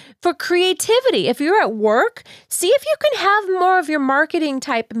it for creativity. If you're at work, see if you can have more of your marketing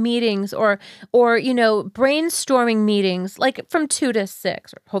type meetings or brainstorming meetings, like from 2 to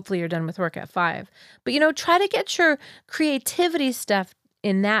 6, or hopefully you're done with work at 5. But try to get your creativity stuff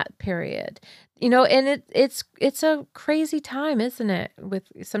in that period. And it's a crazy time, isn't it?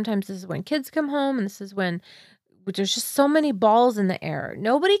 Sometimes this is when kids come home, and this is when there's just so many balls in the air.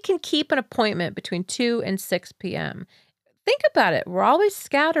 Nobody can keep an appointment between 2 and 6 p.m. Think about it. We're always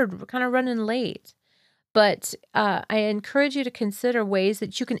scattered. We're kind of running late. But I encourage you to consider ways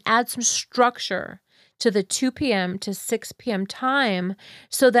that you can add some structure to the 2 p.m. to 6 p.m. time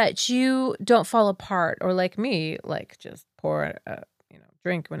so that you don't fall apart, or like me, just pour a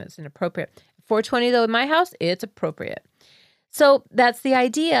drink when it's inappropriate. 4:20 though in my house, it's appropriate. So that's the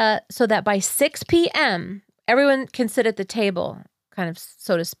idea, so that by 6 p.m., everyone can sit at the table, kind of,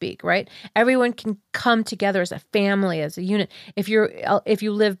 so to speak, right? Everyone can come together as a family, as a unit. If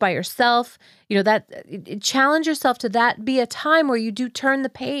you live by yourself, challenge yourself to that be a time where you do turn the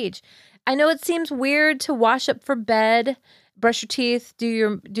page. I know it seems weird to wash up for bed, brush your teeth, do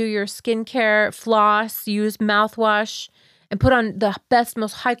your skincare, floss, use mouthwash, and put on the best,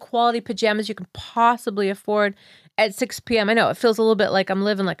 most high quality pajamas you can possibly afford at 6 p.m. I know it feels a little bit like I'm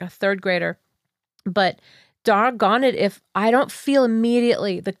living like a third grader, but doggone it, if I don't feel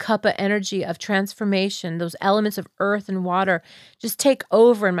immediately the Kapha energy of transformation, those elements of earth and water just take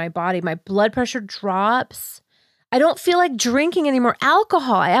over in my body, my blood pressure drops. I don't feel like drinking any more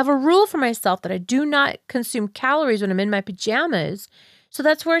alcohol. I have a rule for myself that I do not consume calories when I'm in my pajamas. So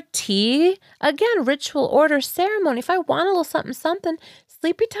that's where tea, again, ritual, order, ceremony. If I want a little something,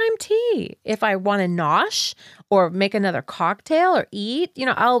 sleepy time tea. If I want to nosh or make another cocktail or eat,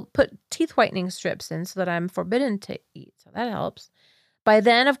 I'll put teeth whitening strips in so that I'm forbidden to eat. So that helps. By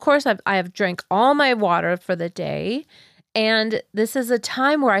then, of course, I have drank all my water for the day. And this is a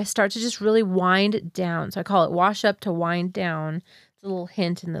time where I start to just really wind down. So I call it wash up to wind down. It's a little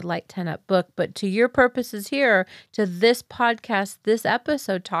hint in the Light 10 Up book. But to your purposes here, to this podcast, this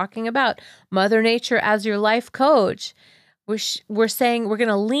episode talking about Mother Nature as your life coach, we're saying we're going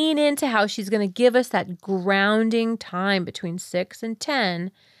to lean into how she's going to give us that grounding time between 6 and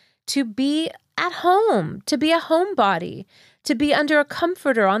 10 to be at home, to be a homebody, to be under a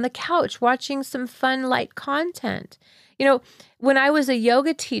comforter on the couch watching some fun, light content. You know, when I was a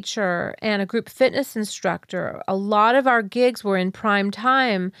yoga teacher and a group fitness instructor, a lot of our gigs were in prime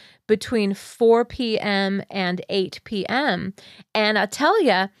time between 4 p.m. and 8 p.m. And I'll tell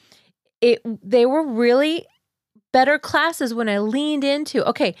you, they were really better classes when I leaned into,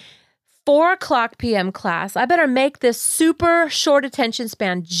 okay, 4 o'clock p.m. class, I better make this super short attention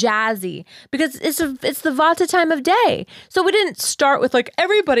span jazzy because it's the Vata time of day. So we didn't start with like,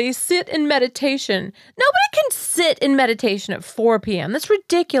 everybody sit in meditation. Nobody can sit in meditation at 4 p.m. That's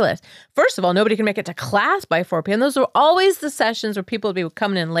ridiculous. First of all, nobody can make it to class by 4 p.m. Those were always the sessions where people would be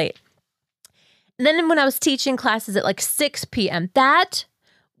coming in late. And then when I was teaching classes at like 6 p.m., that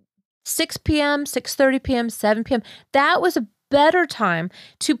 6 p.m., 6:30 p.m., 7 p.m., that was a better time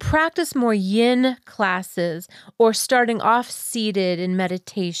to practice more yin classes or starting off seated in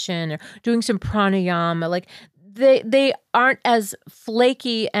meditation or doing some pranayama. Like they aren't as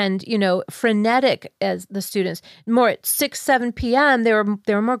flaky and, frenetic as the students. More at 6, 7 p.m., they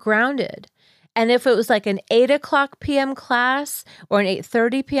were more grounded. And if it was like an 8 o'clock p.m. class or an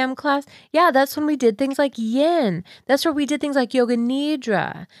 8:30 p.m. class, yeah, that's when we did things like yin. That's where we did things like yoga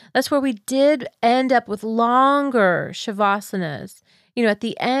nidra. That's where we did end up with longer shavasanas, at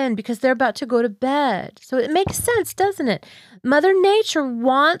the end because they're about to go to bed. So it makes sense, doesn't it? Mother Nature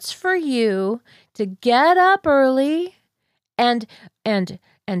wants for you to get up early and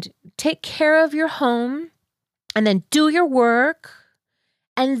take care of your home and then do your work.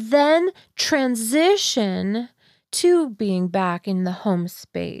 And then transition to being back in the home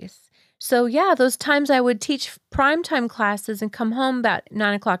space. So yeah, those times I would teach primetime classes and come home about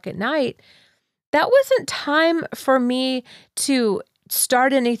 9 o'clock at night, that wasn't time for me to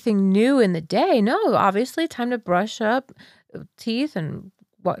start anything new in the day. No, obviously time to brush up teeth and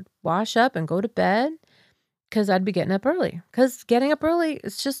wash up and go to bed because I'd be getting up early. Because getting up early,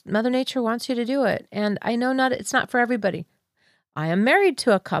 it's just Mother Nature wants you to do it. And I know it's not for everybody. I am married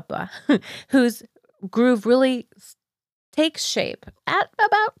to a kappa whose groove really takes shape at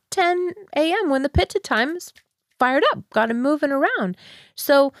about 10 a.m. when the pitta time's fired up, got him moving around.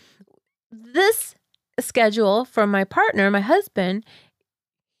 So this schedule for my partner, my husband,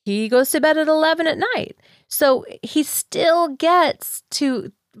 he goes to bed at 11 at night. So he still gets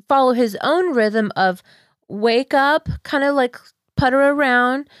to follow his own rhythm of wake up, kind of like putter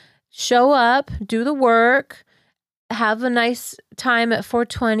around, show up, do the work, have a nice time at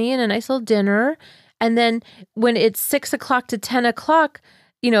 4:20 and a nice little dinner. And then when it's 6 o'clock to 10 o'clock,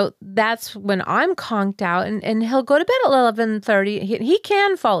 that's when I'm conked out and he'll go to bed at 11:30. He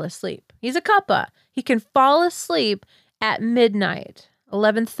can fall asleep. He's a kappa. He can fall asleep at midnight,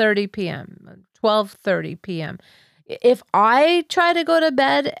 11:30 p.m., 12:30 p.m. If I try to go to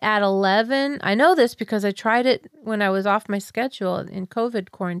bed at 11, I know this because I tried it when I was off my schedule in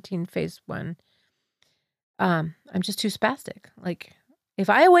COVID quarantine phase 1. I'm just too spastic. Like if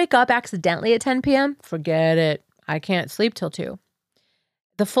I wake up accidentally at 10 p.m., forget it. I can't sleep till 2.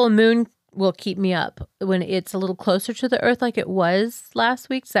 The full moon will keep me up when it's a little closer to the earth like it was last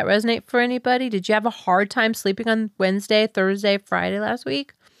week. Does that resonate for anybody? Did you have a hard time sleeping on Wednesday, Thursday, Friday last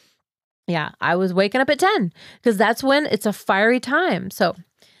week? Yeah, I was waking up at 10 because that's when it's a fiery time. So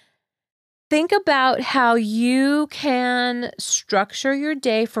think about how you can structure your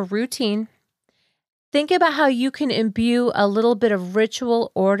day for routine. Think about how you can imbue a little bit of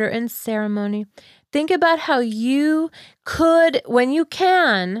ritual, order, and ceremony. Think about how you could, when you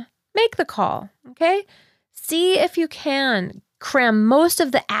can, make the call, okay? See if you can cram most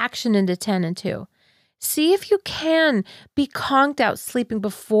of the action into 10 and 2. See if you can be conked out sleeping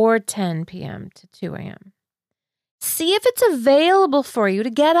before 10 p.m. to 2 a.m. See if it's available for you to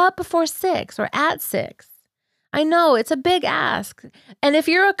get up before 6 or at 6. I know it's a big ask. And if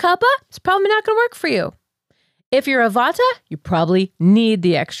you're a kappa, it's probably not going to work for you. If you're a vata, you probably need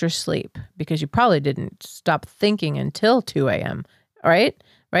the extra sleep because you probably didn't stop thinking until 2 a.m. Right?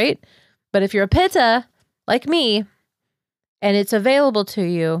 But if you're a pitta, like me, and it's available to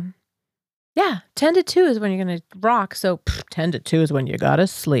you, yeah, 10 to 2 is when you're going to rock. So 10 to 2 is when you got to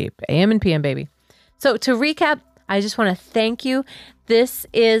sleep. AM and PM, baby. So to recap, I just want to thank you. This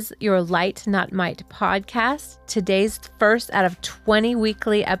is your Light Not Might podcast. Today's first out of 20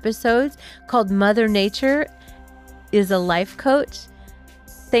 weekly episodes called Mother Nature is a life coach.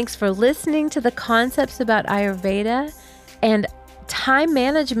 Thanks for listening to the concepts about Ayurveda. And time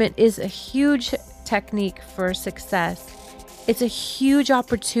management is a huge technique for success. It's a huge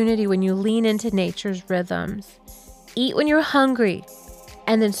opportunity when you lean into nature's rhythms. Eat when you're hungry,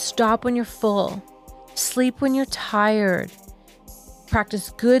 and then stop when you're full. Sleep when you're tired.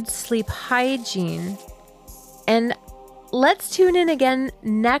 Practice good sleep hygiene. And let's tune in again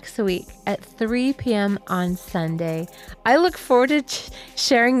next week at 3 p.m. on Sunday. I look forward to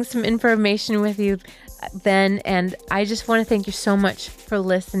sharing some information with you then, and I just want to thank you so much for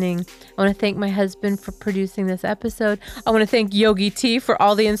listening. I want to thank my husband for producing this episode. I want to thank Yogi Tea for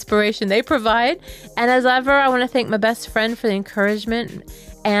all the inspiration they provide. And as ever, I want to thank my best friend for the encouragement.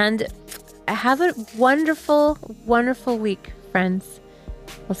 And have a wonderful, wonderful week, friends.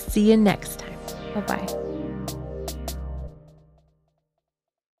 We'll see you next time. Bye-bye.